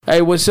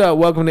Hey, what's up?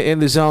 Welcome to In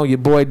the Zone. Your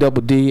boy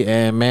Double D,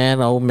 and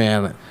man, oh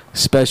man,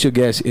 special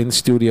guest in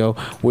studio.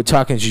 We're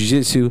talking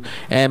jiu-jitsu,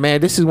 and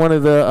man, this is one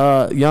of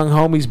the young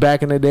homies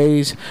back in the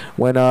days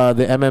when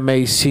the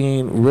MMA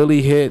scene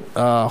really hit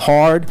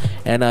hard,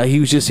 and he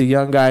was just a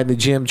young guy in the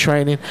gym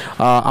training.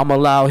 I'm gonna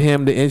allow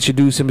him to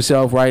introduce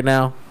himself right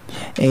now.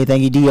 Hey,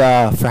 thank you, D,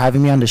 for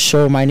having me on the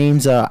show. My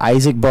name's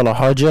Isaac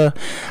Balajadia.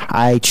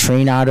 I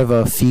train out of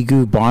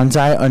Figu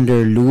Bonsai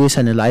under Louis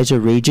and Elijah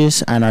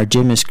Regis, and our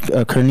gym is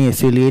currently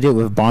affiliated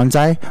with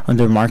Bonsai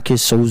under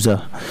Marcus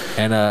Souza.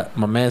 And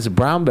my man's a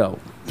brown belt.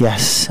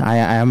 Yes, I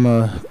am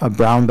a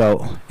brown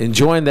belt.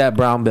 Enjoying that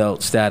brown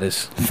belt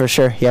status. For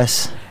sure,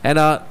 yes. And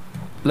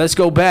let's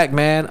go back,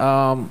 man.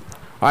 All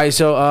right,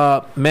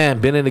 so,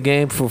 man, been in the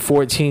game for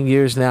 14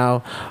 years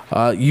now.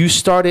 You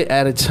started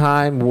at a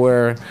time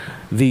where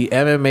the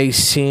MMA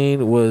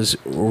scene was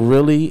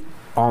really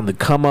on the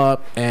come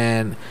up,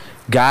 and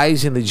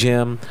guys in the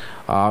gym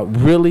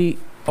really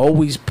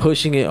always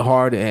pushing it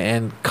hard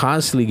and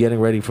constantly getting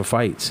ready for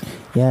fights.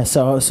 Yeah,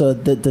 so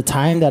the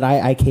time that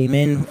I came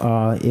in,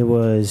 it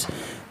was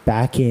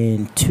back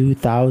in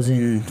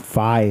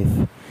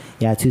 2005.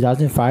 Yeah,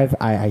 2005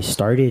 I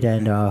started,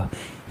 and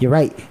you're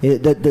right.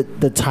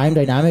 The time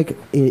dynamic,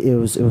 it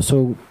was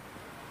so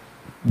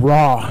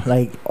raw.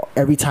 Like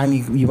every time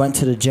you went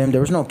to the gym,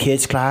 there was no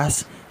kids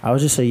class. I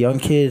was just a young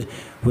kid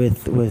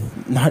with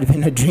not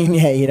even a dream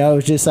yet. You know, it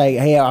was just like,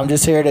 hey, I'm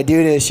just here to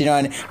do this. You know,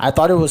 and I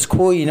thought it was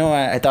cool. You know,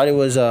 I thought it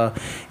was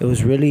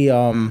really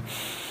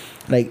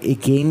like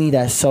it gave me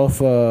that self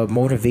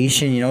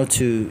motivation. You know,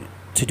 to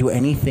do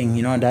anything.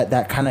 You know, and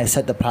that kind of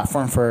set the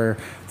platform for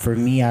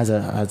me as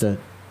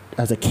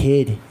a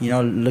kid, you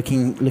know,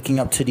 looking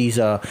up to these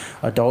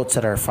adults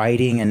that are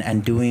fighting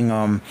and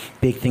doing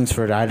big things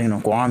for the island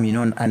of Guam, you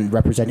know, and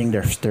representing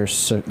their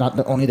not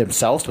only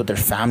themselves but their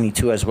family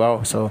too as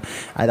well. So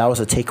that was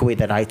a takeaway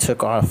that I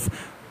took off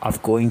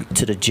going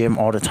to the gym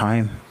all the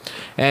time.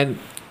 And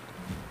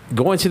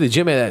going to the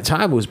gym at that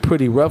time was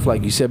pretty rough,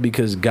 like you said,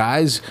 because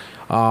guys,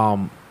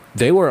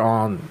 they were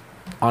on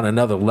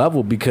another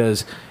level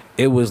because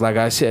it was, like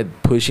I said,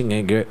 pushing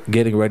and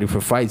getting ready for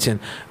fights. And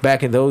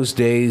back in those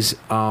days,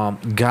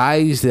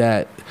 guys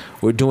that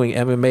were doing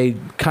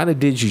MMA kind of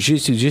did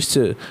jiu-jitsu just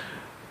to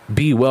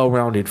be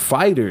well-rounded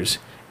fighters.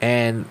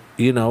 And,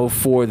 you know,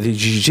 for the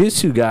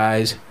jiu-jitsu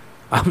guys,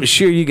 I'm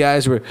sure you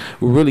guys were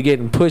really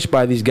getting pushed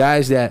by these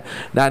guys that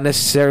not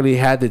necessarily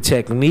had the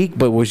technique,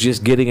 but was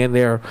just getting in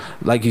there,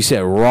 like you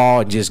said,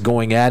 raw and just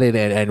going at it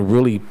and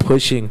really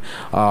pushing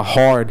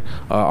hard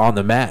on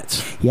the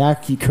mats. Yeah,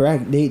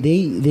 correct.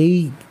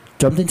 They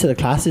jumped into the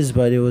classes,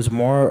 but it was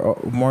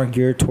more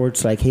geared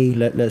towards like, hey,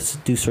 let's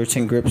do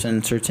certain grips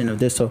and certain of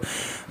this. So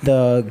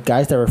the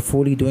guys that were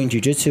fully doing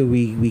jiu-jitsu,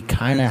 we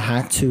kind of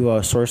had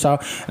to source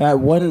out.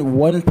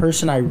 One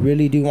person I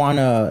really do want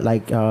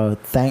to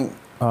thank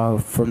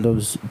from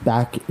those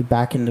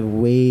back in the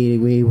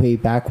way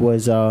back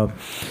was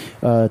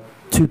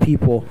two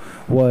people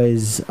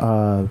was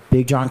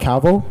Big John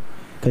Calvo,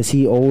 because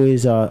he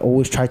always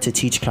tried to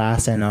teach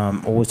class and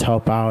always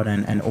help out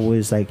and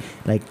always like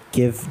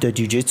give the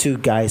jiu-jitsu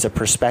guys a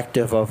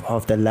perspective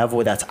of the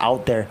level that's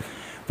out there,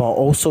 but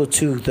also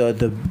to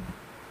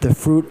the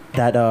fruit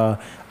that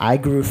I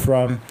grew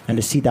from and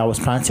the seed that was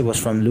planted was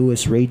from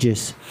Louis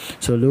Regis.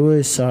 So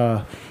Louis,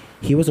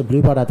 he was a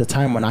blue belt at the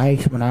time when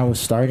I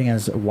was starting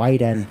as a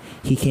white, and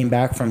he came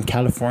back from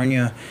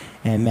California,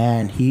 and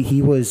man,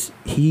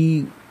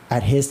 he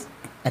at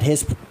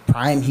his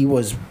prime, he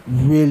was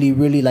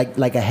really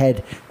like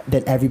ahead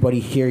than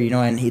everybody here, you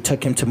know, and he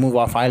took him to move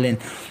off island,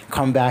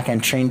 come back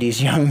and train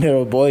these young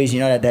little boys, you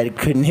know, that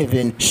couldn't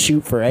even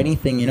shoot for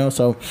anything, you know.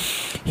 So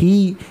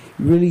he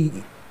really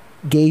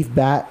gave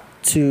back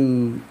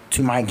to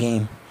my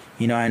game,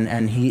 you know,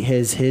 and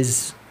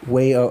his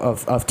way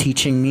of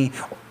teaching me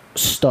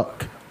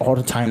stuck all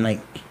the time.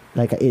 Like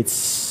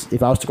it's,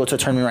 if I was to go to a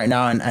tournament right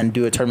now and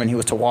do a tournament, he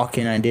was to walk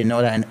in and I didn't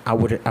know that, and I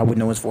would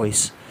know his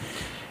voice.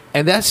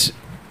 And that's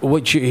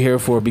what you're here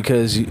for,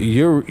 because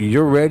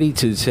you're ready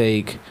to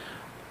take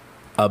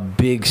a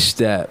big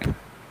step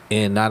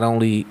in not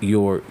only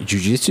your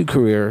jiu-jitsu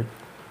career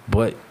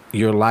but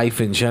your life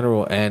in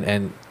general,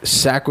 and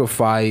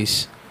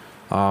sacrifice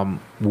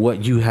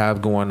what you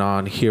have going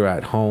on here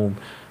at home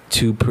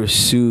to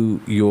pursue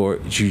your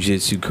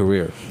jiu-jitsu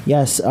career.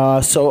 Yes.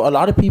 So a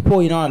lot of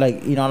people, you know, a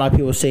lot of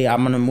people say,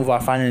 I'm going to move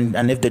off island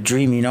and live the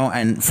dream, you know,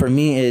 and for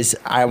me is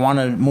I want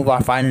to move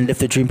off island and live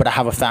the dream, but I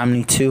have a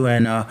family too,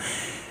 and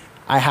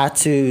I had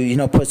to, you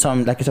know, put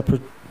some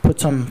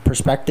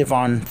perspective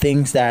on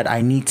things that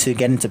I need to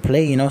get into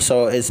play, you know.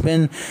 So it's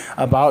been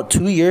about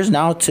 2 years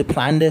now to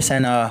plan this,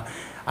 and I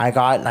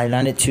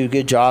landed 2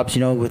 good jobs,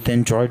 you know,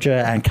 within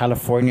Georgia and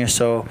California.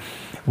 So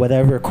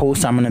whatever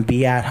coast I'm gonna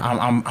be at,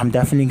 I'm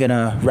definitely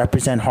gonna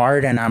represent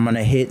hard, and I'm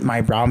gonna hit my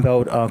brown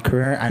belt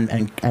career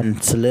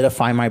and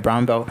solidify my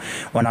brown belt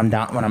when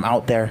I'm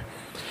out there.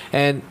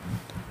 And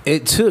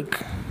it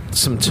took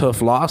some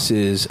tough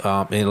losses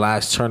in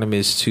last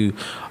tournaments to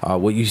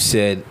what you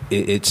said.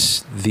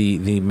 It's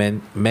the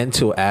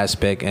mental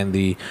aspect and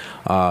the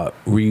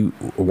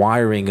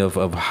rewiring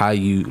of how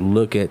you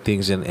look at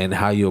things and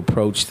how you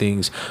approach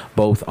things,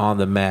 both on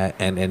the mat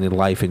and in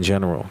life in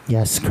general.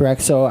 Yes,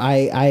 correct. So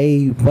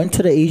I went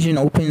to the Asian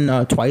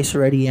Open twice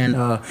already,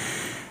 and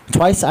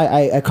twice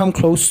I come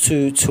close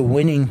to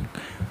winning.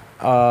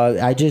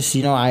 I just,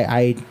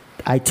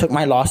 I took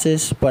my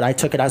losses, but I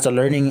took it as a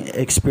learning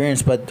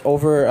experience. But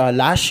over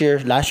last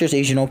year's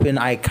Asian Open,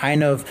 I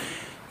kind of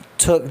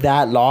took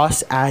that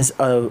loss as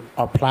a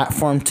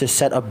platform to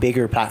set a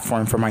bigger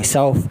platform for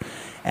myself.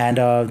 And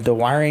the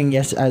wiring,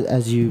 yes,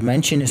 as you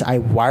mentioned, is I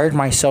wired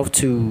myself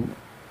to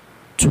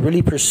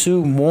really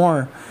pursue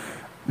more,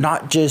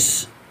 not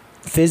just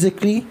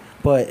physically,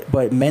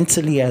 but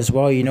mentally as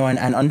well,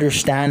 and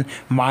understand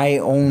my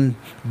own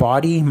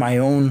body, my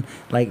own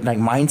like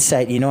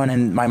mindset,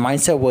 and my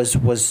mindset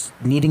was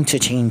needing to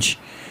change.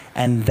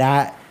 And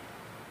that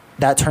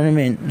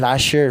tournament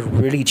last year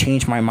really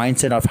changed my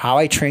mindset of how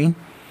I train,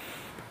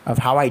 of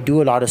how I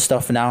do a lot of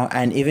stuff now,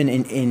 and even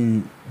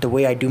in the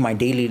way I do my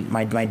daily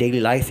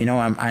life,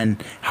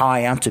 and how I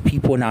am to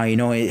people now,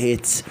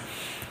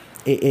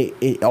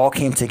 it all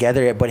came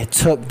together, but it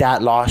took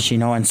that loss,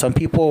 and some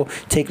people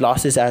take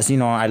losses as,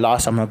 I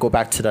lost, I'm going to go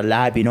back to the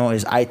lab,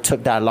 is I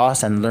took that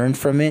loss and learned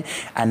from it,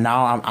 and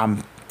now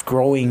I'm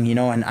growing,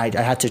 and I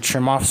had to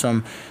trim off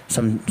some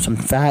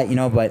fat,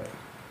 but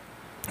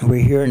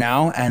we're here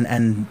now,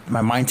 and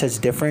my mindset's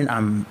different.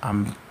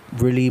 I'm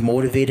really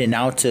motivated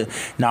now to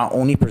not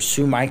only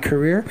pursue my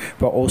career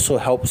but also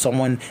help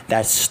someone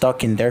that's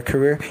stuck in their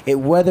career,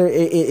 whether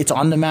it's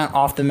on the mat,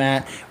 off the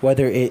mat,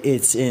 whether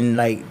it's in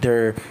like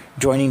they're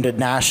joining the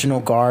National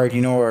Guard,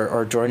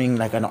 or joining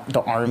like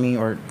the Army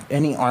or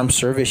any armed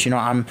service.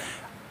 I'm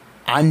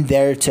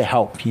there to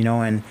help,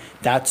 and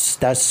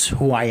that's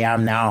who I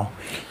am now.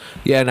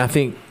 Yeah, and I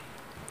think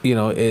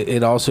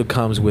it also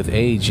comes with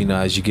age.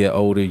 As you get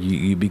older,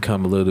 you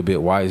become a little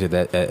bit wiser,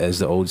 that as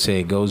the old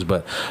saying goes.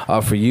 But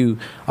for you,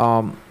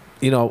 a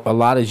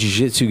lot of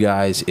jiu-jitsu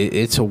guys,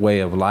 it's a way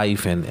of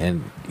life,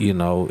 and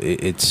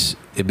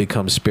it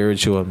becomes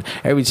spiritual. And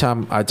every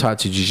time I talk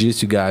to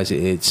jiu-jitsu guys,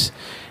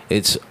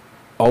 it's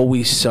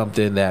always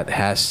something that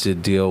has to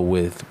deal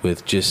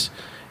with just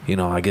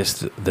I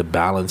guess the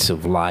balance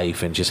of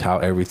life and just how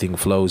everything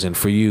flows. And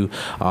for you,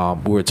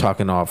 we were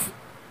talking off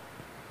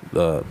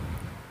the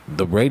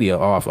radio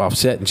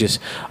offset, and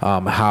just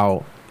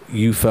how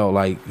you felt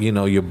like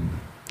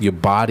your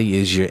body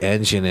is your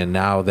engine, and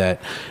now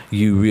that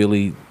you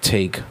really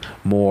take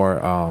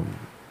more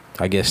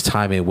I guess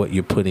time in what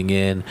you're putting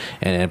in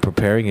and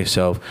preparing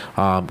yourself,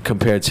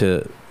 compared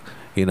to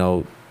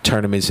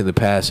tournaments in the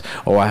past.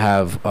 I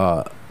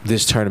have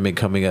this tournament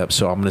coming up,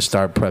 so I'm going to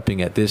start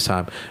prepping at this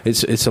time.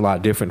 It's a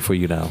lot different for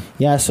you now.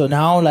 Yeah, so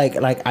now like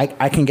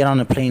I can get on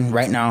a plane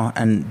right now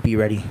and be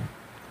ready.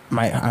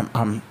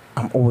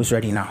 I'm always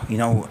ready now,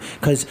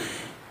 because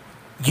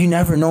you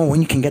never know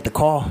when you can get the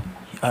call.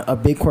 A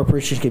big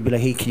corporation could be like,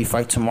 hey, can you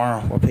fight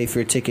tomorrow? We'll pay for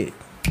your ticket.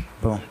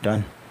 Boom,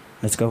 done.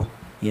 Let's go,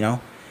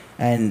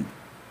 And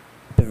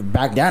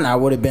back then I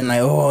would have been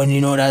like, oh,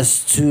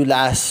 that's too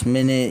last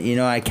minute.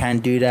 I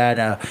can't do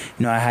that.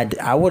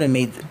 I would have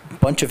made a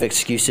bunch of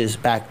excuses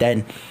back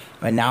then.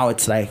 But now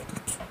it's like,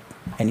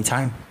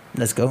 anytime,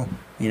 let's go,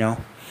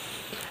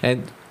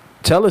 And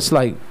tell us,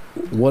 like,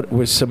 what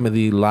were some of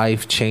the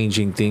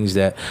life-changing things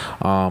that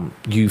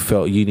you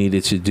felt you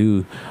needed to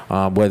do,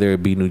 whether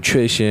it be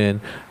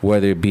nutrition,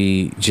 whether it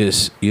be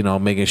just,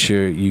 making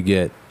sure you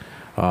get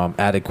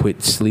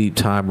adequate sleep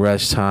time,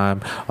 rest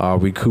time,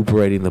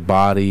 recuperating the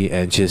body,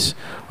 and just,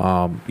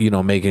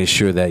 making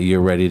sure that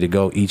you're ready to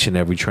go each and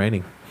every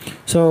training?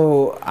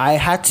 So I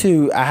had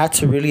to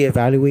really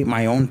evaluate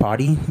my own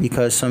body,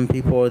 because some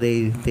people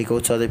they go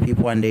to other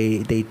people and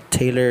they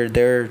tailor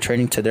their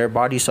training to their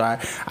body. So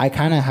I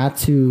kind of had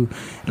to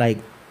like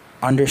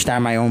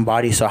understand my own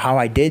body. So how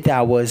I did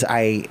that was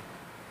I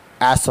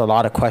asked a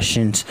lot of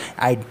questions.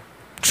 I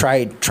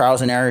tried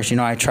trials and errors.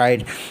 I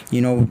tried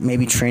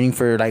maybe training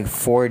for like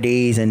 4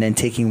 days and then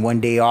taking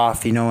 1 day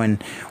off,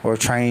 or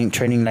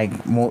training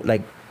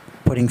like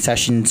putting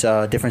sessions,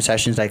 different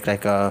sessions like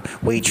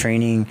weight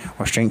training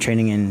or strength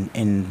training and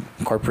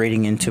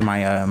incorporating into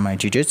my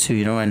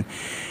jiu-jitsu, and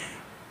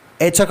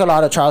it took a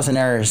lot of trials and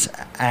errors,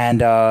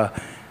 and I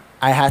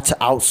had to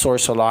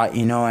outsource a lot,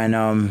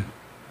 and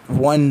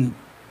one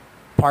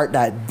part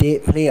that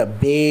did play a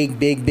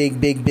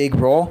big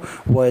role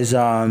was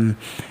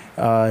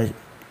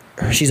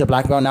she's a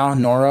black belt now,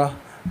 Nora.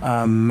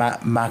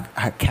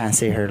 I can't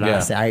say her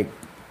last name.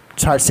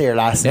 It's hard to say her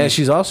last name. Yeah,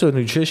 she's also a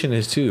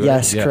nutritionist too, right?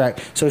 Yes,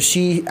 correct. So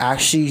she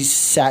actually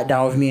sat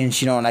down with me, and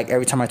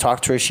every time I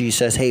talk to her, she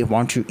says, hey, why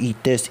don't you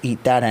eat this,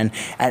 eat that? And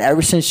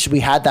ever since we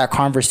had that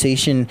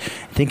conversation,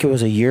 I think it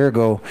was a year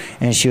ago,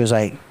 and she was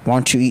like, why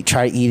don't you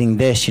try eating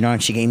this,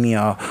 and she gave me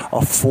a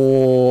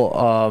full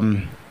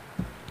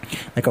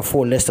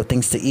list of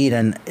things to eat,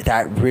 and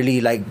that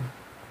really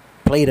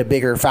played a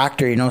bigger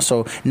factor, you know.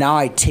 So now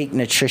I take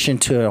nutrition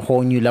to a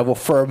whole new level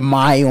for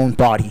my own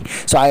body.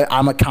 So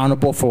I'm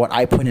accountable for what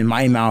I put in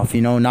my mouth,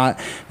 you know,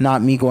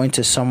 not me going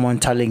to someone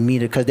telling me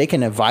to, because they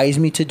can advise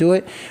me to do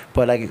it,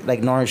 but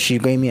like Nora, she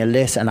gave me a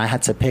list and I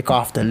had to pick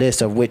off the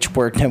list of which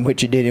worked and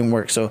which it didn't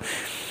work. So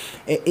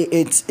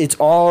it's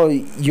all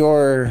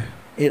your.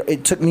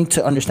 It took me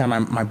to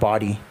understand my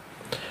body.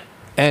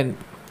 And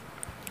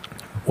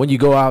when you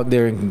go out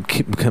there and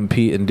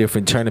compete in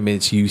different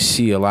tournaments, you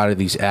see a lot of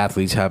these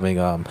athletes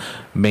having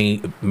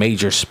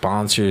major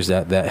sponsors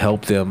that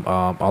help them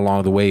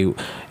along the way.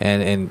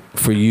 And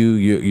for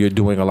you're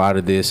doing a lot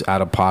of this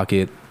out of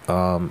pocket,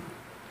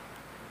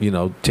 you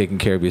know, taking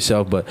care of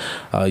yourself. But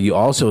you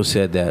also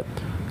said that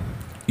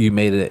you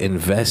made an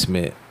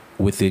investment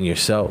within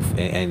yourself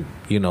and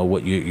you know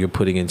what you're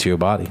putting into your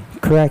body.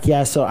 Correct.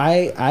 Yeah. So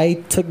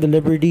I took the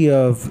liberty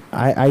of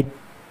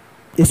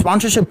if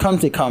sponsorship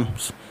comes, it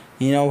comes.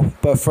 You know,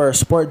 but for a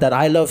sport that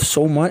I love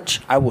so much,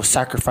 I will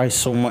sacrifice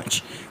so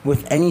much.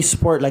 With any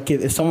sport, like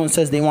if someone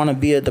says they want to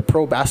be the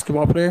pro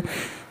basketball player,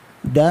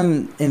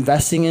 them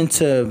investing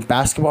into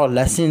basketball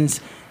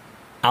lessons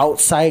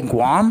outside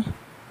Guam,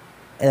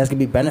 and that's gonna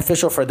be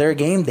beneficial for their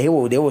game. They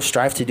will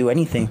strive to do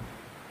anything.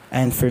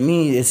 And for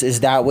me, it's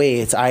that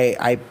way. It's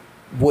I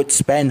would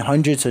spend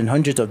hundreds and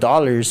hundreds of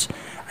dollars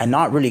and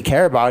not really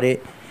care about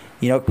it.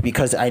 You know,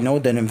 because I know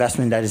the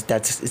investment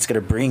that's it's gonna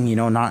bring. You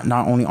know, not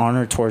only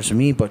honor towards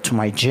me, but to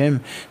my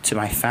gym, to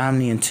my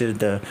family, and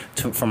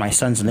for my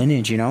son's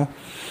lineage. You know,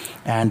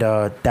 and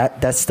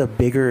that's the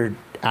bigger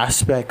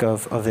aspect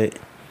of it.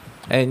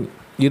 And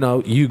you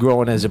know, you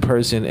growing as a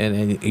person,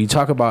 and you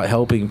talk about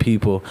helping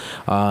people.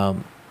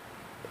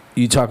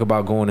 You talk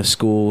about going to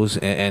schools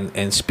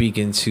and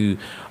speaking to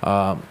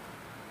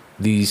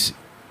these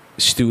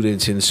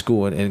students in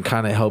school and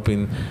kind of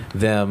helping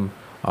them.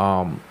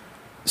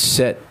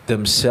 Set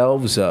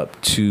themselves up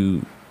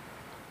to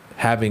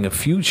having a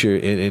future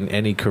in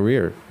any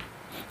career.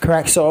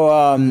 Correct. So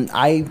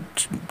I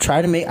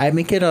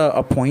make it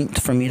a point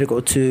for me to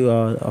go to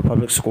a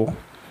public school,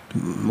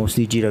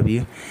 mostly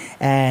GW,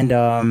 and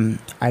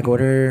I go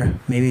there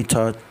maybe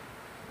 2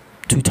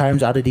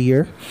 times out of the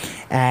year,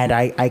 and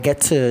I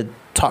get to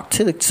talk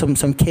to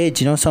some kids,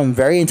 you know, some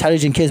very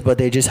intelligent kids, but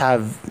they just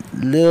have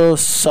little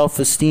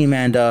self-esteem,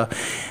 and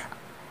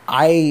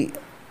I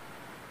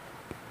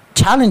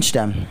challenge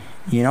them.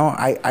 You know,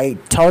 I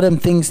tell them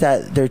things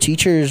that their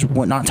teachers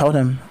would not tell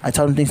them. I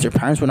tell them things their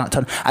parents would not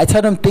tell them. I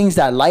tell them things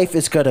that life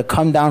is going to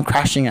come down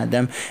crashing at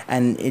them,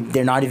 and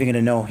they're not even going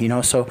to know, you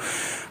know. So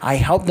I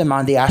help them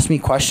out. They ask me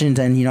questions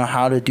and, you know,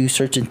 how to do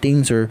certain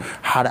things, or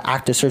how to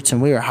act a certain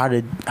way, or how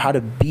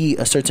to be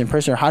a certain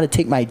person, or how to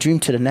take my dream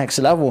to the next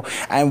level.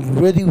 And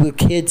really with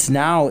kids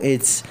now,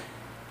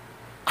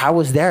 I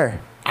was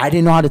there. I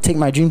didn't know how to take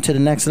my dream to the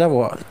next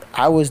level.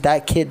 I was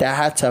that kid that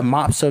had to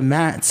mop some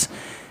mats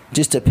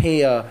just to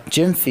pay a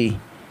gym fee.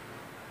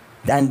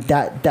 And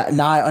that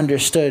now I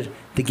understood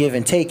the give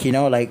and take, you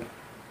know, like,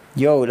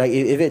 yo, like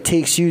if it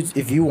takes you,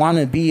 if you want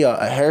to be a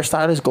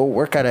hairstylist, go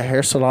work at a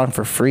hair salon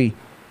for free.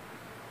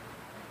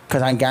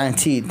 Because I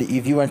guarantee that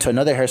if you went to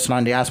another hair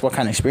salon, they ask what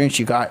kind of experience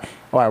you got.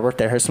 Oh, I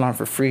worked at a hair salon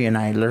for free and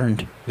I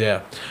learned.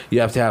 Yeah. You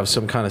have to have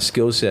some kind of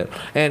skill set.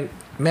 And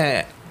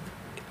man,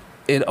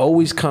 it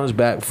always comes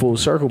back full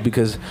circle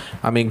because,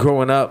 I mean,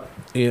 growing up,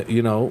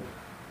 you know,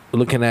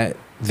 looking at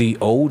the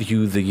old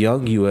you, the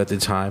young you at the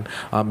time,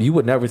 you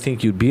would never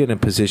think you'd be in a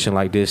position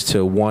like this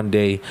to one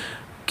day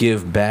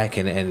give back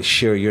and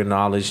share your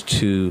knowledge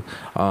to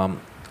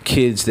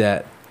kids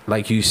that,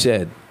 like you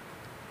said,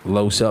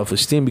 low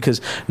self-esteem. Because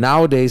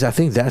nowadays, I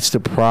think that's the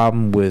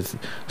problem with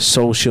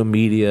social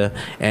media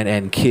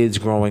and kids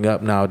growing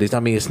up nowadays. I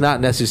mean, it's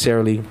not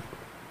necessarily,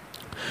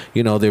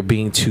 you know, they're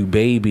being too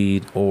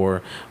babied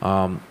or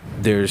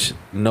there's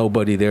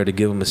nobody there to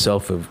give them a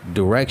self of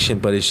direction,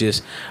 but it's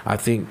just, I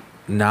think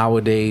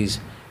nowadays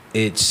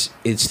it's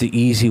the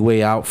easy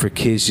way out for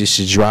kids just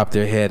to drop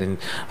their head and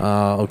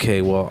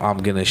okay, well, I'm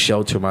gonna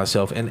shelter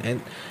myself,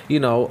 and you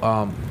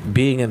know,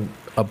 being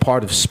a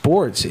part of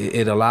sports,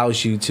 it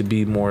allows you to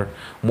be more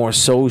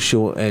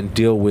social and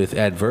deal with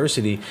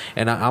adversity.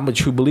 And I'm a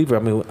true believer. I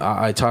mean,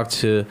 I talk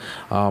to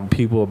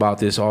people about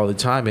this all the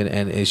time,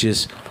 and it's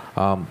just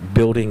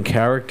building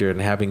character and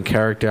having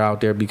character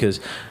out there, because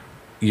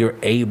you're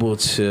able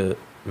to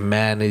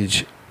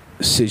manage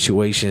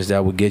situations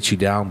that would get you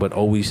down, but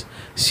always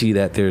see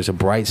that there's a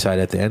bright side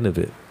at the end of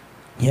it.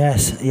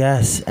 Yes,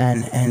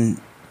 and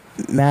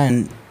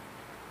man,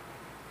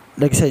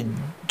 like I said,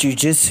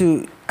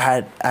 jiu-jitsu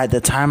at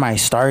the time I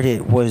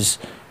started was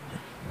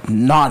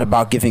not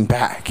about giving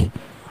back.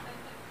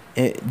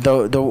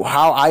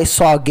 How I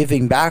saw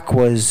giving back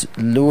was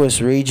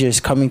Louis Regis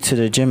coming to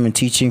the gym and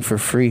teaching for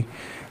free,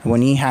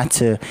 when he had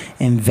to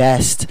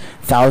invest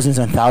thousands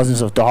and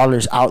thousands of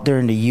dollars out there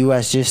in the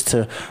U.S. just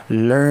to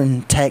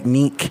learn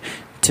technique,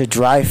 to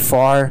drive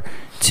far,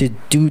 to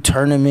do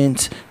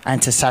tournaments,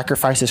 and to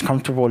sacrifice his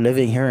comfortable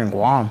living here in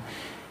Guam.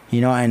 You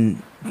know,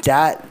 and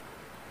that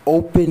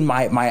opened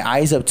my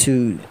eyes up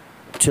to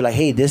like,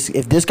 hey,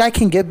 if this guy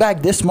can give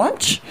back this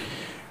much,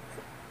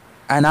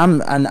 I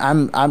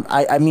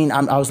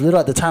was little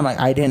at the time. Like,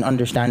 I didn't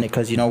understand it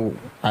because,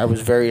 I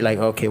was very like,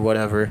 okay,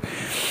 whatever.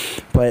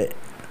 But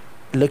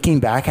looking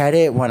back at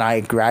it, when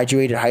I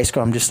graduated high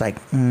school, I'm just like,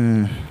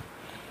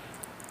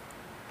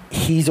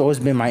 he's always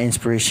been my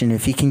inspiration.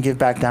 If he can give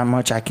back that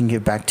much, I can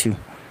give back too.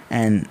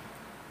 And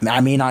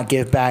I may not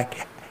give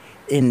back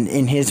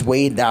in his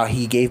way that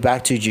he gave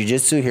back to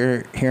jiu-jitsu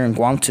here in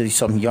Guam to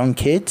some young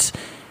kids,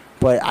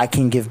 but I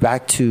can give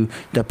back to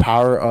the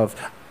power of,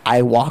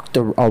 I walked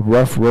a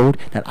rough road,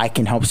 that I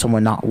can help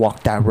someone not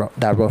walk that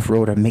rough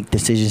road and make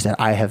decisions that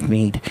I have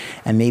made,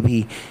 and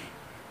maybe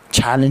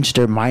challenge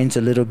their minds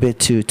a little bit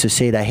to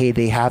say that, hey,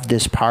 they have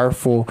this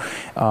powerful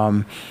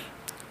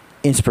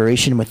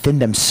inspiration within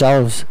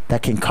themselves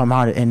that can come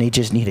out, and they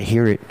just need to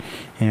hear it.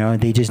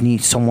 They just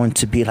need someone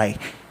to be like,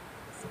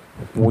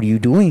 what are you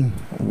doing?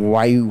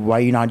 Why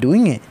you not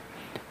doing it?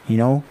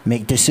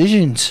 Make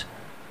decisions.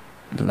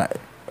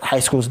 High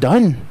school's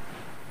done.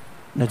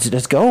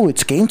 Let's go.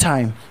 It's game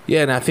time.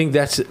 Yeah, and I think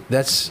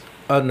that's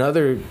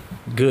another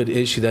good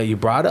issue that you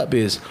brought up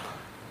is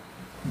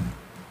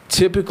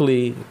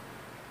typically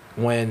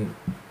when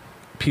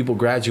people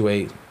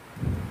graduate,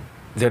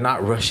 they're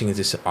not rushing into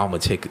this, I'm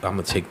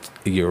gonna take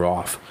a year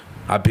off.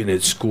 I've been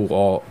at school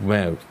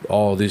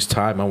all this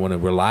time. I want to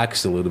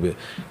relax a little bit.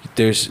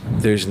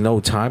 There's no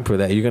time for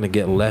that. You're gonna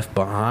get left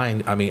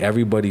behind. I mean,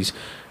 everybody's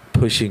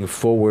pushing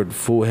forward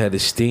full head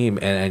of steam,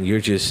 and you're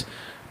just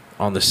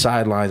on the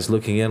sidelines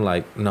looking in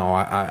like, no,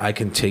 I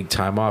can take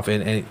time off.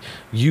 And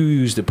you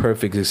used the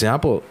perfect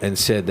example and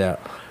said that,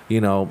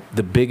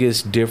 the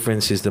biggest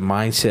difference is the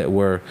mindset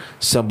where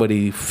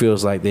somebody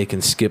feels like they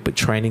can skip a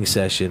training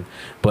session,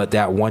 but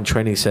that one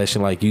training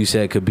session, like you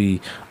said, could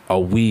be a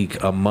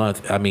week, a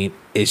month. I mean,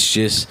 it's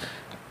just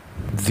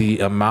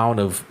the amount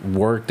of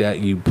work that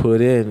you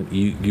put in,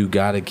 you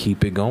got to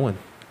keep it going.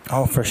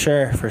 Oh, for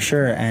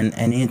sure. And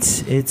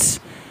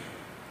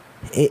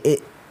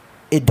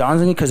it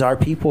dawns on me because our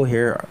people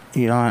here,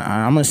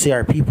 I'm going to say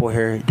our people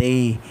here,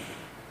 they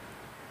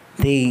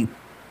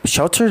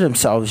shelter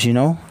themselves,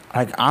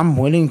 Like, I'm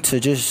willing to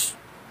just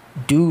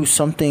do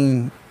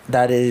something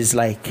that is,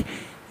 like,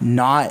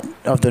 not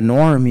of the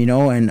norm,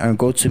 and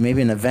go to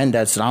maybe an event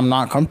that I'm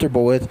not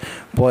comfortable with,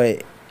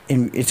 but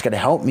it's going to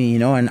help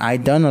me, and I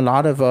done a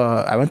lot of,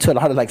 I went to a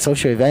lot of, like,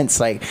 social events,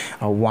 like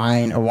a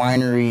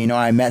winery,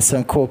 I met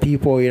some cool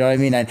people, you know what I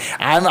mean? And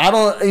I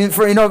don't,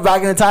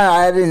 back in the time,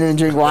 I didn't even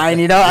drink wine,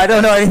 I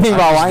don't know anything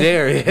about wine.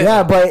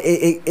 Yeah, but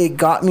it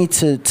got me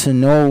to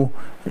know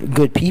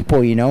good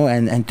people,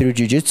 and through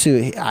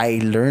jiu-jitsu I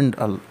learned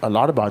a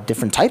lot about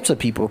different types of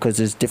people, because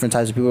there's different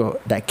types of people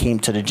that came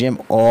to the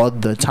gym all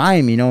the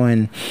time,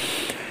 and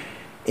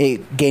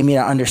it gave me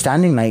that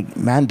understanding, like,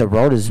 man, the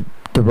world is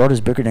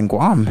bigger than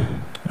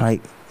Guam.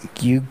 Like,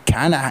 you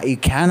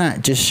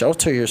cannot just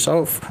shelter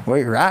yourself where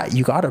you're at.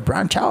 You gotta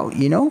branch out,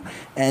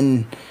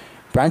 and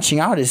branching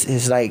out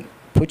is like,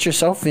 put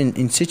yourself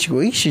in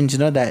situations,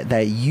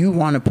 that you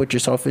want to put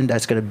yourself in,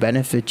 that's going to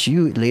benefit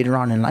you later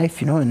on in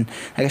life, and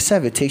like I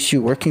said, if it takes you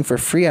working for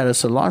free at a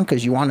salon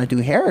because you want to do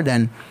hair,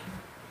 then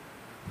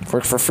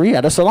work for free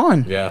at a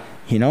salon. Yeah.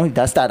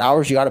 That's that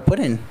hours you got to put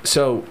in.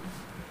 So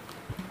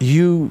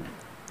you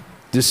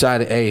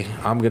decided, hey,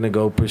 I'm going to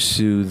go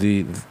pursue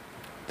the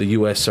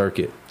U.S.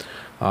 circuit.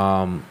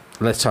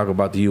 Let's talk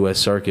about the U.S.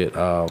 circuit.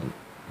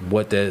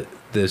 What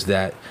does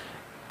that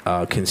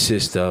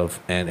consist of,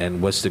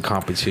 and what's the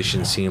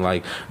competition scene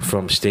like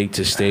from state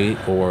to state,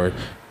 or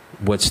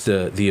what's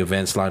the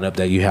events lineup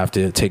that you have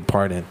to take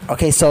part in?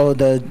 Okay, so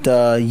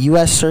the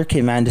U.S.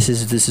 circuit, man, this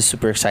is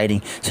super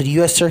exciting. So the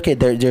U.S. circuit,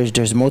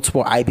 there's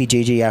multiple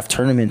IBJJF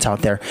tournaments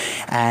out there,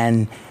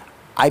 and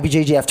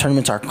IBJJF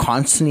tournaments are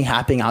constantly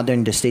happening out there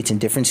in the states,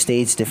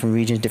 different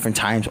regions, different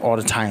times, all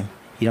the time.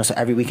 So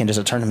every weekend there's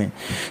a tournament.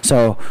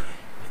 So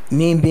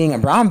me being a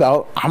brown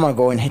belt, I'm going to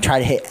go and try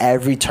to hit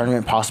every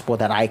tournament possible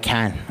that I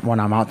can when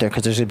I'm out there,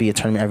 because there's going to be a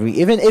tournament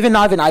even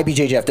not even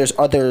IBJJF. There's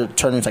other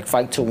tournaments like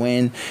Fight to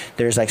Win.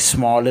 There's like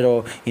small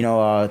little,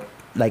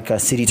 like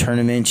city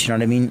tournaments, you know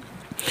what I mean?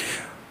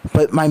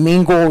 But my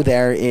main goal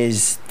there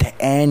is, the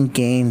end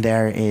game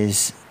there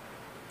is,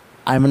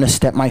 I'm going to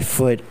step my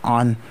foot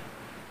on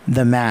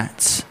the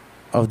mats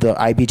of the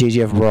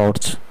IBJJF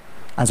Worlds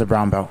as a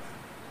brown belt,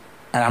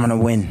 and I'm going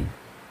to win.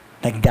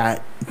 Like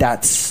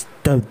that's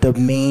the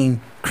main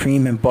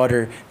cream and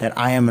butter that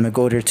I am going to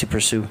go there to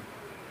pursue.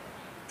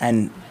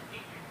 And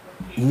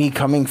me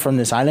coming from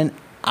this island,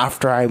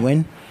 after I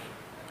win,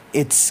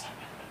 it's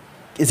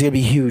going to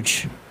be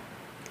huge.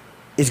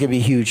 It's going to be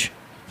huge.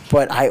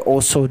 But I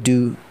also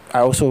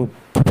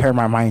prepare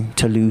my mind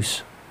to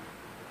lose.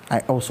 I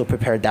also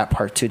prepared that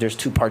part too. There's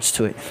two parts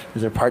to it.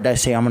 There's a part that I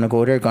say I'm going to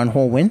go there, gun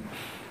hole, win.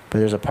 But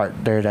there's a part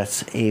there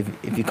that's,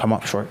 if you come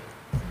up short,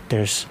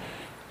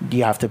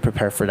 you have to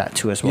prepare for that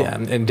too as well. Yeah,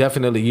 and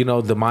definitely,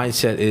 the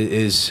mindset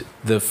is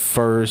the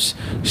first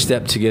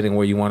step to getting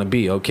where you want to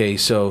be. Okay,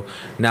 so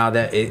now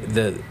that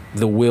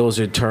the wheels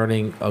are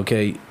turning,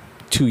 okay,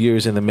 2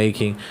 years in the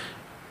making,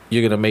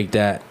 you're gonna make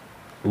that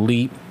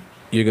leap.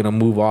 You're gonna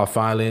move off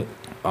island.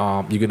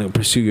 You're gonna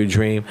pursue your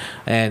dream,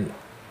 and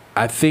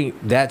I think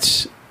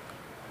that's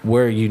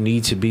where you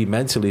need to be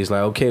mentally. It's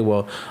like, okay,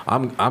 well,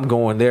 I'm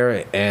going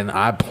there, and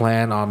I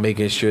plan on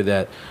making sure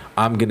that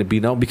I'm going to be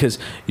known, because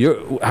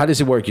how does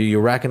it work?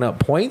 You're racking up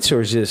points,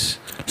 or is just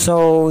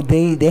so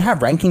they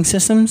have ranking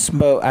systems,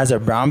 but as a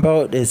brown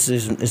belt,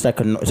 it's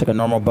like a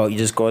normal belt. You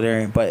just go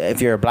there, but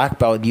if you're a black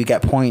belt, you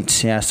get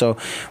points. Yeah, so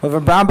with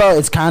a brown belt,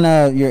 it's kind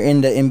of you're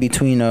in the in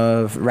between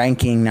of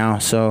ranking now.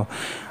 So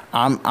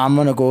I'm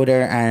gonna go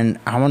there and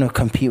I want to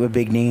compete with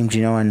big names,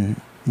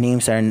 and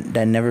names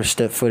that never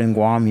stepped foot in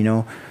Guam,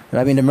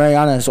 I mean, the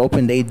Marianas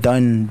Open, they've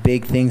done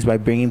big things by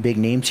bringing big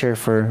names here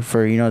for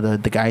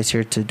the guys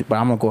here but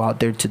I'm going to go out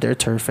there to their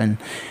turf and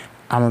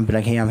I'm going to be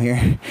like, hey, I'm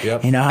here.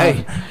 Yep.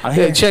 I'm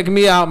here. Check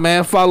me out,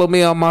 man. Follow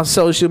me on my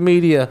social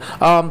media.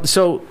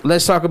 So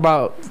let's talk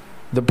about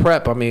the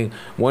prep. I mean,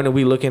 when are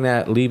we looking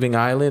at leaving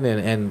Island,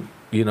 and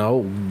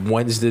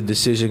when's the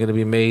decision going to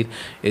be made?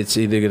 It's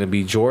either going to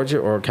be Georgia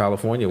or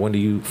California. When do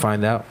you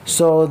find out?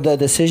 So the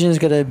decision is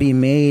going to be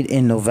made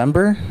in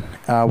November,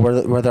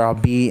 whether I'll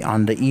be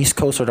on the East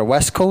Coast or the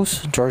West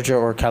Coast, Georgia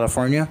or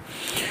California.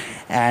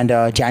 And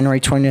January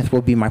 20th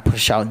will be my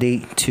push-out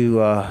date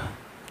to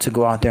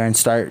go out there and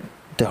start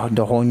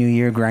the whole new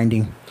year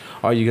grinding.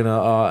 Are you going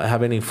to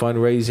have any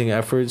fundraising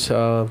efforts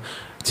to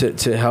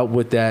help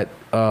with that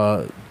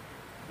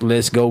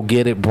let's go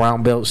get it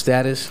brown belt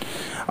status?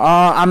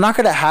 I'm not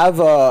gonna have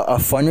a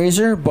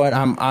fundraiser, but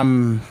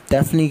I'm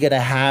definitely gonna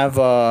have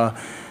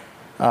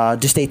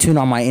just stay tuned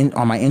on my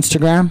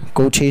Instagram,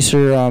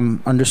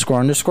 GoChaser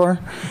 __.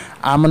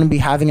 I'm gonna be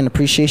having an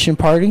appreciation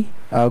party,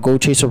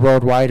 GoChaser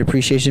Worldwide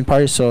appreciation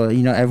party. So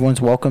everyone's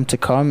welcome to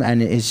come,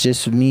 and it's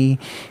just me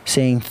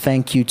saying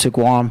thank you to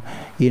Guam.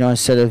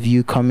 Instead of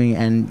you coming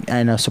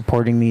and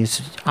supporting me,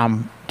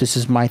 this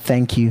is my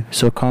thank you.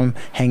 So come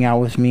hang out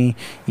with me.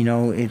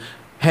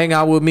 Hang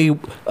out with me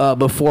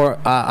before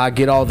I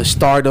get all the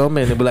stardom,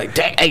 and they'll be like,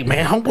 dang, hey,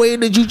 man, I'm wearing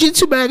the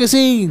Jiu-Jitsu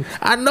magazine.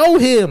 I know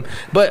him.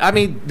 But, I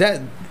mean,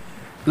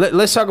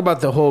 let's talk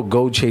about the whole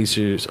Go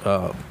Chasers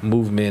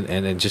movement,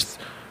 and then just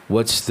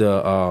what's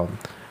the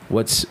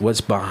what's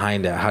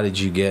behind that? How did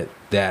you get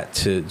that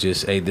to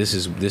just, hey, this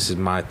is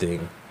my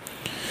thing?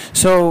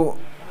 So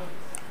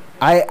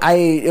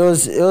it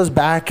was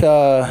back,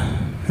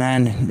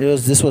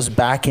 this was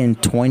back in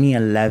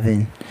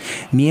 2011.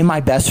 Me and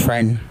my best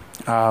friend,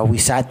 we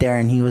sat there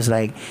and he was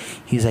like,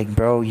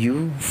 bro,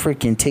 you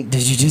freaking take the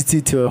jiu-jitsu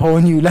to a whole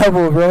new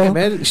level, bro. Hey,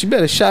 man, she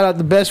better shout out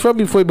the best friend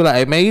before you be like,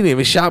 hey, man, you didn't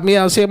even shout me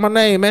out and say my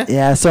name, man.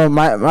 Yeah, so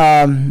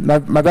my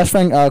best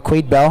friend,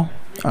 Quade Bell,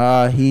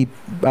 he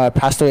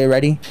passed away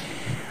already.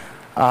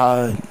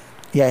 So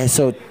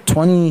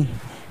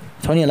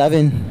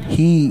 2011,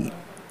 he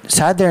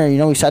sat there,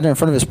 we sat there in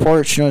front of his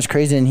porch, it's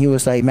crazy, and he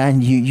was like,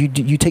 man,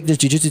 you take this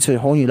jiu-jitsu to a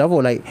whole new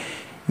level, like,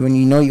 when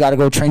you got to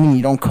go training,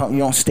 you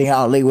don't stay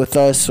out late with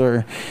us,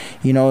 or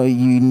you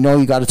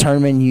got a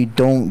tournament, you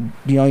don't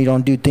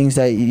do things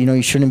that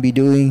you shouldn't be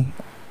doing.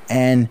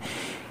 And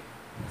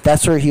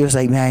that's where he was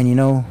like,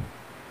 man,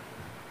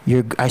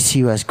 I see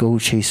you as Go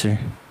Chaser.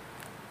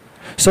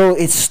 So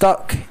it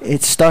stuck,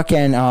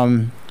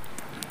 and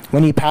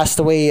when he passed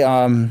away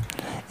in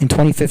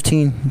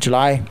 2015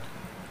 July,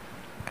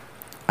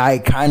 I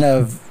kind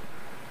of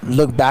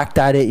looked back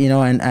at it,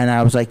 and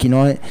I was like,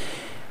 what,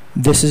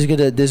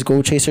 this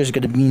Go Chaser is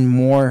gonna mean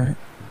more,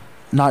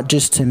 not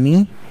just to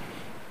me,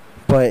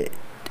 but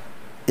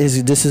this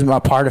is a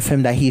part of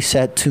him that he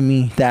said to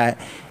me that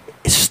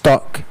is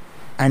stuck,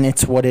 and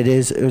it's what it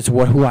is. It's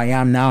who I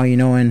am now,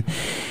 and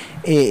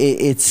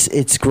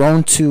it's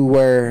grown to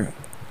where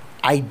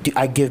I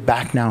give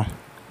back now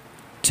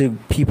to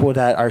people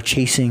that are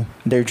chasing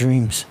their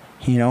dreams,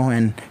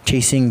 and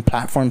chasing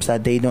platforms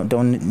that they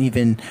don't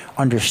even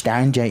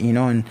understand yet,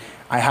 and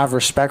I have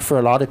respect for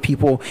a lot of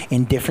people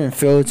in different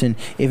fields, and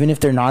even if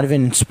they're not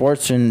even in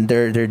sports and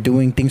they're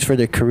doing things for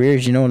their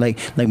careers, like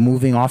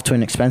moving off to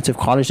an expensive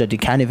college that they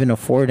can't even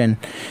afford, and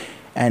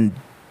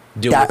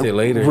deal with it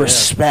later.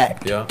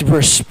 Respect,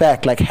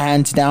 like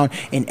hands down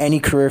in any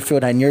career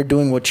field, and you're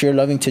doing what you're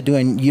loving to do,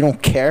 and you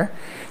don't care.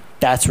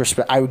 That's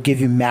respect. I would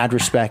give you mad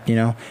respect,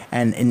 and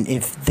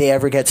if they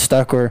ever get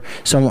stuck, or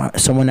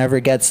someone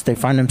ever they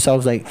find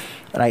themselves like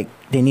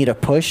they need a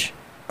push,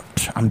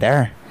 I'm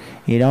there.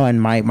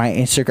 And my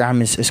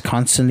Instagram is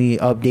constantly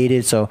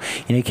updated, so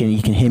you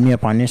can hit me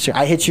up on Instagram.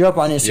 I hit you up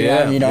on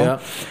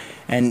Instagram,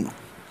 and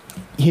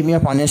hit me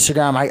up on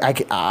Instagram.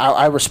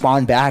 I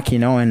respond back,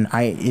 and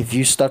if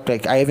you stuck,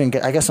 like I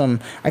get some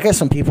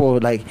people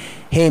like,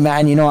 hey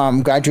man,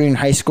 I'm graduating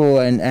high school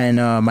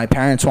and my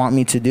parents want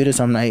me to do this.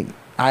 I'm like,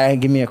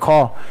 give me a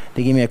call.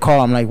 They give me a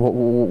call. I'm like,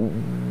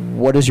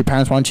 what does your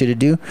parents want you to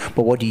do?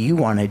 But what do you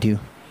want to do?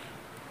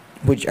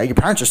 Which your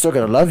parents are still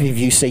gonna love you if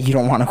you say you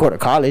don't want to go to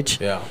college.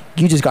 Yeah.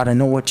 You just gotta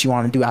know what you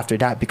want to do after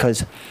that,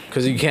 because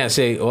you can't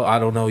say, "Oh, I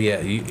don't know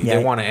yet."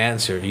 They want to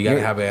answer. You gotta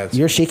have an answer.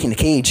 You're shaking the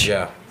cage.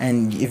 Yeah.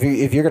 And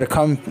if you're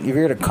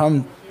gonna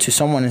come to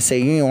someone and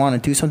say you don't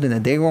want to do something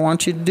that they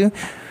want you to do,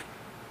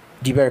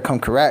 you better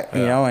come correct.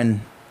 Yeah. And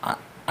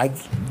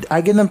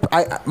I give them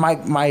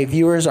my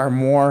viewers are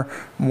more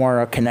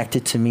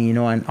connected to me, you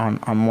know, and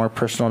on more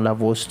personal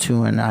levels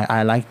too, and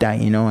I like that,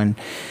 you know, and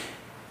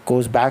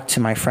goes back to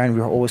my friend.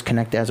 We were always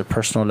connected as a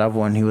personal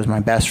level, and he was my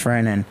best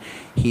friend, and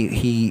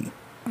he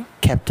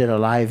kept it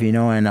alive, you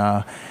know,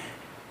 and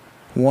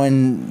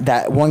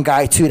one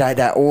guy too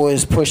that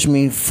always pushed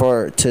me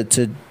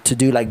to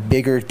do like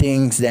bigger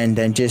things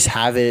than just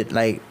have it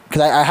like,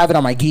 because I have it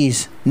on my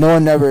geese. No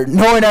one ever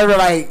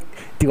like,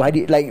 why do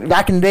you, like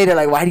back in the day they're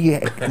like, why do you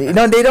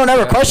know, they don't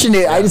ever question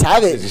it. I just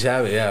have it. Just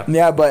have it, yeah.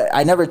 Yeah, but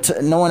I never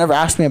no one ever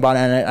asked me about it,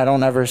 and I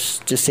don't ever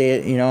just say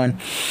it, you know. And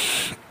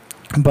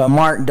but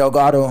Mark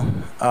Delgado,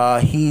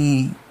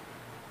 he's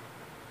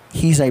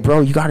like,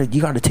 bro, you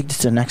gotta take this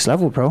to the next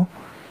level, bro.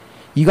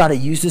 You got to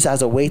use this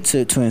as a way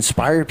to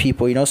inspire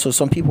people, you know. So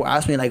some people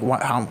ask me like,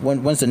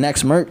 when's the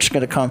next merch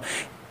gonna come?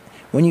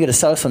 When you gonna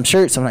sell some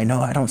shirts? I'm like,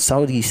 no, I don't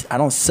sell these. I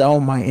don't sell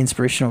my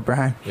inspirational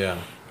brand. Yeah.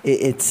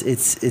 It's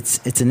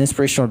an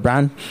inspirational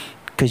brand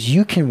because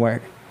you can wear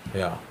it.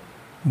 Yeah.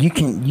 You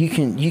can use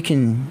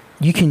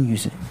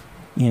it,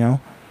 you know.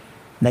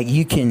 Like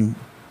you can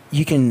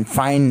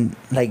find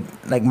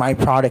like my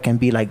product and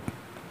be like,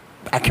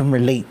 I can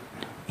relate,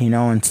 you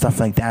know, and stuff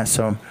like that.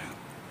 So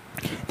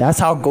that's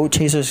how Goat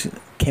Chasers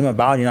came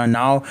about, you know.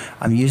 Now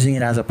I'm using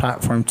it as a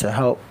platform to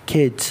help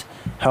kids,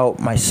 help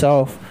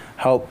myself,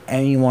 help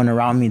anyone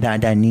around me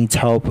that needs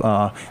help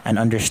and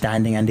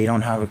understanding, and they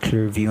don't have a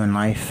clear view in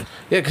life.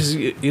 Yeah, because,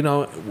 you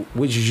know,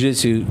 with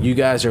jiu-jitsu, you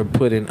guys are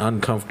put in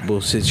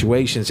uncomfortable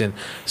situations, and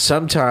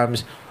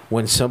sometimes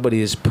when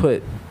somebody is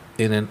put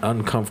in an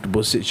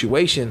uncomfortable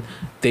situation,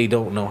 they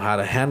don't know how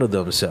to handle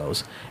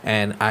themselves.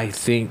 And I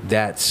think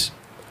that's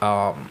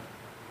the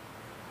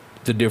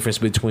difference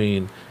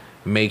between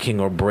making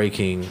or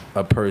breaking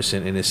a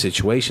person in a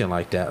situation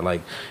like that.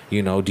 Like,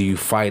 you know, do you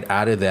fight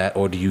out of that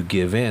or do you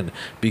give in?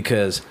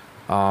 Because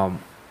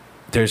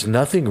there's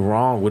nothing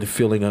wrong with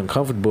feeling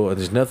uncomfortable, and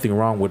there's nothing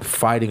wrong with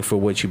fighting for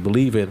what you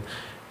believe in,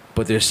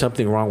 but there's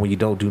something wrong when you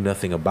don't do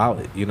nothing about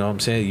it. You know what I'm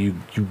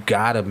saying? You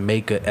gotta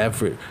make an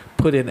effort,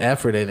 put in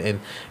effort, and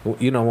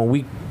you know, when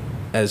we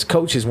as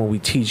coaches, when we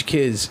teach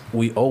kids,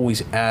 we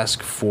always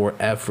ask for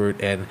effort,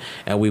 and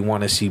we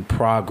want to see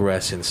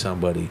progress in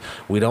somebody.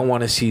 We don't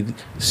want to see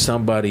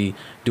somebody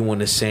doing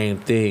the same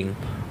thing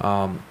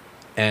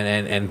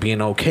and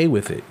being okay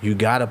with it. You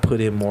got to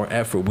put in more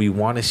effort. We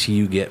want to see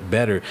you get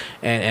better.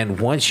 And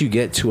once you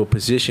get to a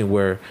position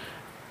where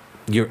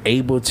you're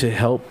able to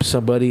help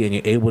somebody and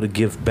you're able to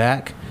give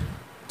back,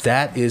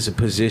 that is a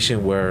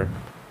position where,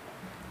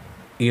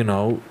 you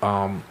know,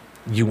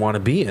 you want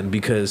to be in,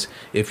 because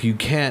if you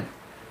can't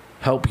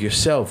help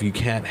yourself, you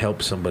can't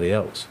help somebody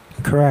else.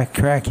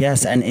 Correct,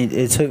 yes. And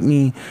it took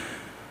me,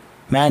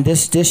 man,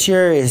 this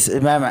year is,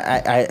 man,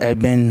 I've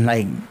been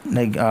like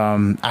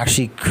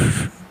actually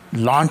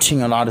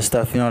launching a lot of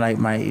stuff, you know, like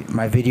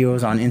my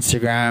videos on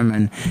Instagram,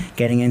 and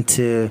getting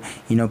into,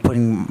 you know,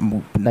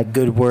 putting like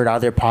good word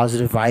out there,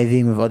 positive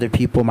vibing with other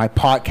people. My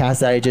podcast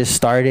that I just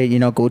started, you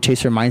know, Go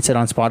Chaser Mindset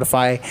on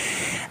Spotify.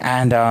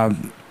 And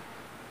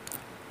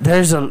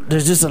there's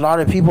just a lot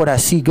of people that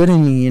see good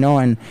in me, you know,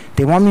 and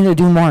they want me to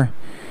do more.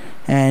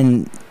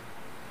 And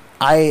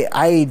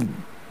I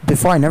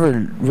before, I never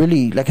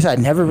really, like I said,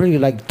 I never really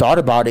like thought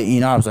about it, you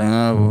know. I was like,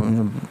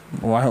 oh,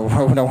 why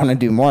would I want to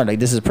do more? Like,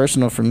 this is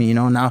personal for me, you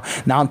know. Now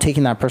I'm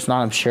taking that personal,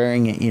 I'm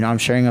sharing it, you know. I'm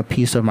sharing a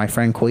piece of my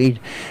friend Quaid,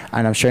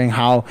 and I'm sharing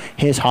how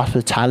his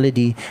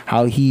hospitality,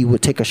 how he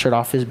would take a shirt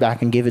off his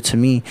back and give it to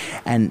me,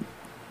 and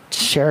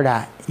share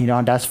that, you know.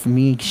 And that's for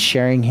me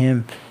sharing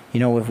him,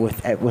 you know,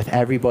 with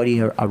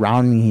everybody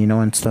around me, you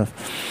know, and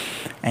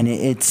stuff. And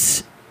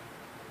it's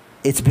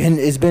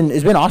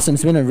been awesome.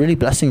 It's been a really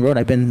blessing road.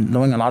 I've been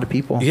knowing a lot of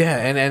people. Yeah,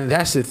 and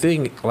that's the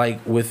thing. Like,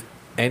 with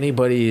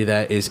anybody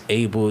that is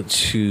able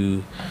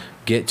to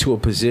get to a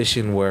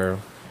position where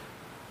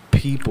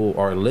people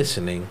are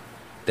listening,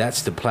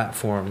 that's the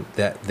platform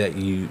that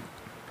you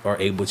are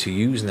able to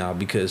use now,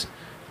 because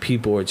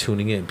people are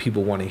tuning in.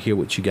 People want to hear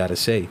what you got to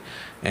say.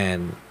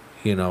 And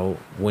you know,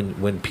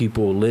 when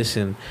people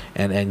listen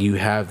and you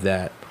have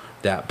that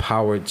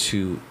power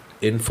to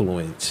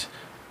influence,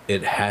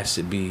 it has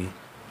to be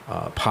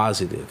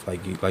positive.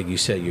 Like you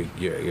said,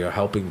 you're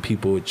helping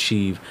people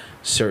achieve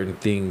certain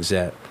things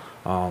that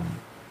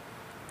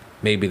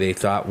maybe they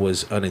thought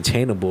was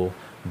unattainable,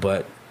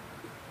 but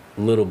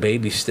little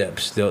baby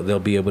steps, they'll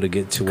be able to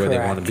get to where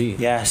correct. They want to be.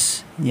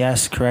 Yes,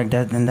 correct.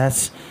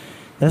 That's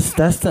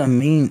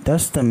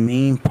the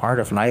main part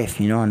of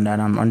life, you know, and that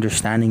I'm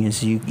understanding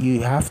is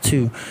you have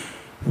to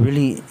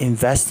really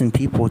invest in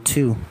people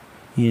too.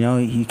 You know,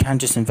 you can't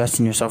just invest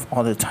in yourself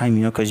all the time,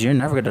 you know, because you're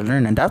never going to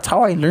learn. And that's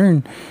how I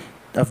learn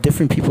of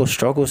different people's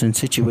struggles and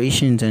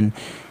situations, and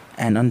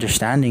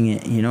understanding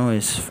it, you know,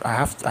 is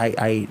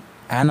I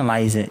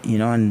analyze it, you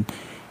know,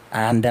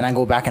 and then I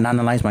go back and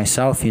analyze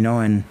myself, you know,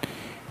 and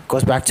it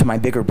goes back to my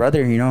bigger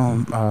brother, you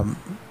know,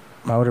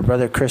 my older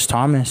brother, Chris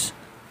Thomas.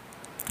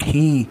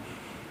 He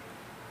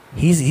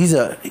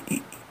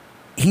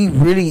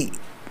really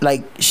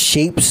like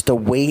shapes the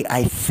way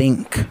I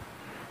think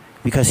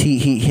because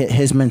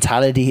his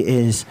mentality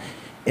is,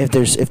 if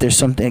there's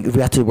something, if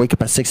we have to wake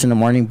up at 6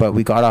 a.m, but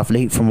we got off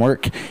late from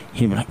work,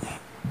 he'd be like,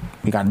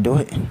 we gotta do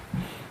it.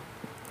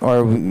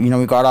 Or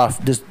we got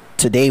off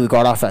today. We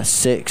got off at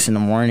 6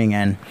 a.m,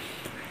 and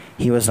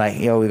he was like,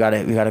 yo, we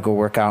gotta go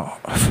work out.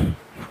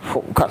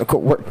 We gotta go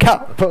work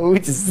out. But we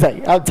just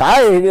like, I'm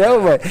tired,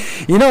 but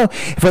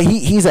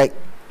he's like,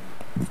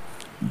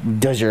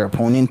 does your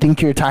opponent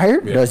think you're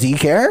tired? Yeah. Does he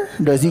care?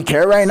 Does he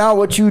care right now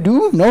what you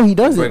do? No, he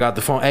doesn't. Break out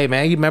the phone. Hey,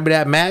 man, you remember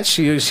that match?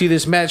 You see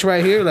this match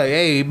right here? Like,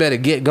 hey, you better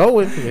get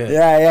going.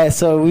 Yeah.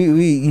 So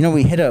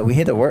we hit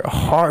a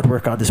hard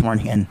workout this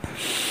morning, and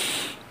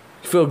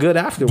feel good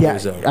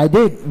afterwards. Yeah, though. I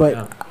did,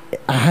 but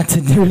I had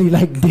to really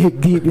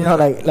dig deep.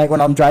 Like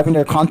when I'm driving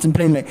there,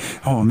 contemplating, like,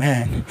 oh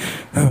man,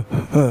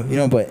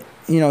 but.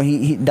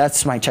 He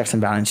that's my checks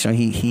and balance.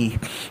 He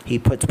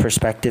puts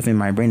perspective in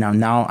my brain.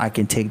 Now I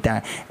can take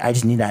that. I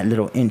just need that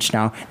little inch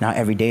now. Now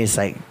every day it's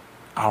like,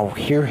 I'll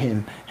hear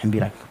him and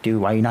be like,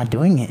 dude, why are you not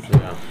doing it?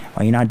 Yeah.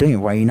 Why are you not doing it?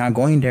 Why are you not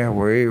going there?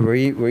 Where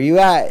you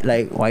at?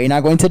 Like, why are you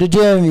not going to the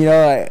gym?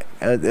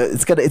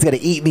 It's gonna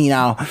eat me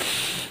now.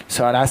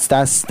 So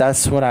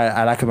that's what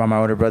I like about my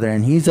older brother,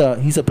 and he's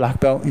a black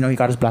belt. He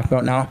got his black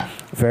belt now.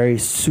 Very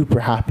super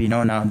happy.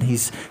 Now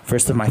he's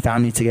first of my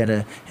family to get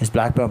his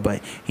black belt,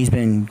 but he's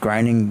been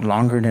grinding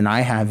longer than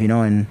I have.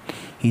 And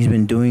he's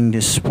been doing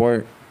this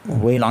sport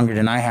way longer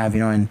than I have.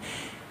 And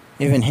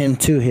even him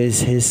too.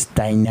 His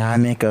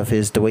dynamic of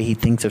the way he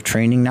thinks of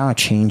training now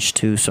changed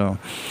too. So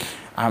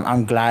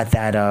I'm glad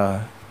that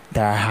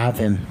I have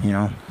him.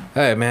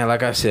 Hey man,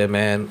 like I said,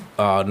 man,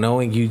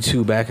 knowing you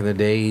two back in the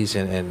days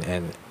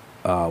and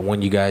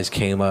when you guys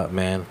came up,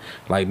 man,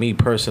 like me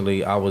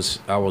personally, I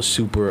was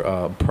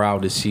super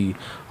proud to see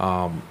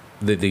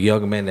the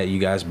young men that you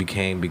guys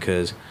became,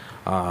 because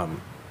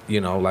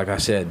like I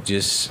said,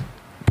 just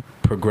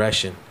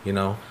progression,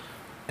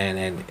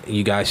 and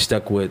you guys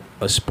stuck with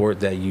a sport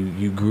that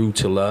you grew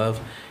to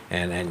love,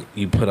 and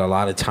you put a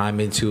lot of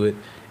time into it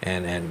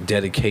and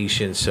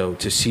dedication. So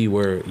to see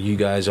where you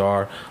guys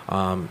are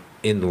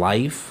in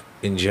life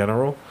in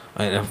general.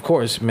 And of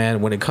course,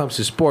 man, when it comes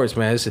to sports,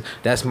 man,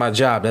 that's my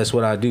job. That's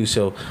what I do.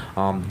 So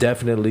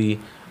definitely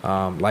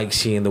like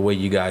seeing the way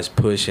you guys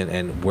push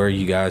and where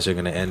you guys are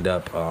going to end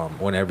up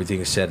when everything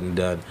is said and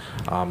done.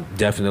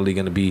 Definitely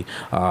going to be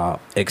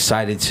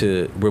excited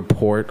to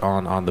report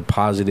on the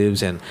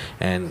positives and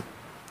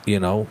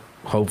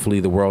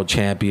hopefully the world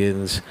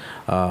championships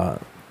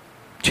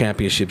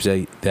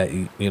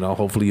that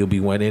hopefully you'll be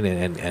winning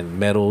and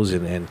medals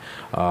and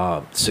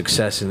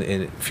success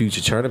in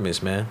future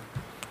tournaments, man.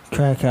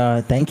 Correct.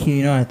 Thank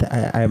you.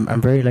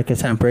 I'm very, like I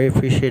said, I'm very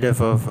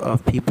appreciative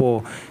of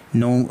people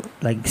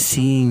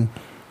seeing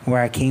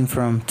where I came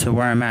from to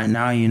where I'm at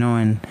now.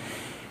 And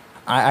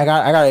I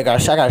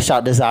gotta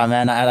shout this out,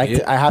 man.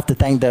 I have to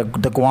thank the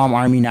Guam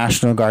Army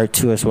National Guard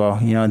too as well.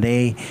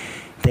 They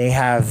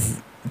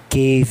have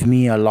gave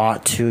me a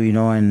lot too.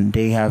 And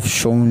they have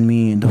shown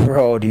me the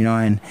road.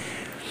 And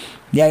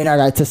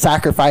yeah, it's a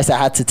sacrifice I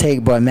had to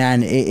take, but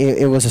man,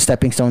 it was a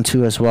stepping stone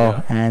too as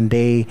well. Yeah. And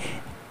they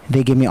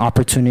give me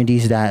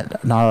opportunities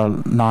that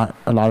not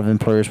a lot of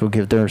employers will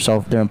give their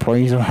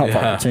employees a lot of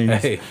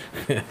opportunities.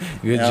 Hey.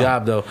 Good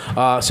job though.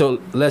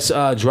 So let's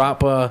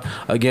drop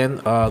again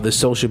the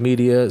social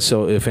media.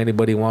 So if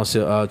anybody wants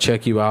to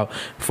check you out,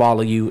 follow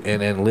you,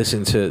 and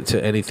listen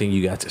to anything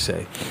you got to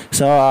say.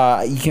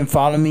 So you can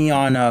follow me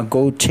on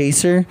Go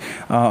Chaser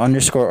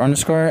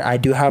 __. I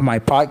do have my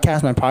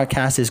podcast. My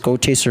podcast is Go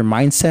Chaser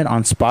Mindset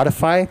on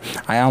Spotify.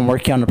 I am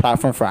working on the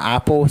platform for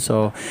Apple,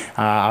 so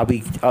I'll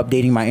be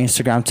updating my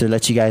Instagram to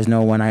let you guys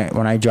know when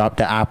I drop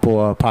the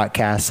Apple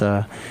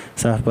podcast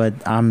stuff. But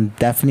I'm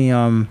definitely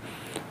I'm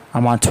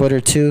on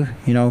Twitter too.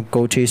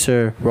 Go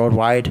Chaser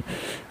Worldwide.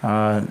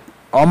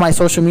 All my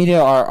social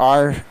media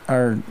are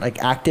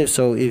like active.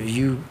 So if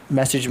you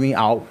message me,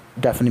 I'll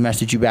definitely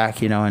message you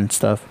back. And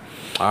stuff.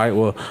 All right.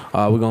 Well,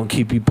 we're gonna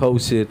keep you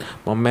posted.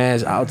 My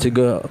man's out to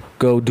go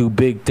do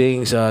big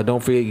things.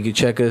 Don't forget you can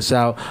check us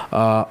out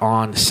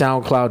on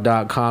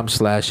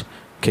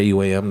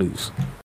SoundCloud.com/KUAM News.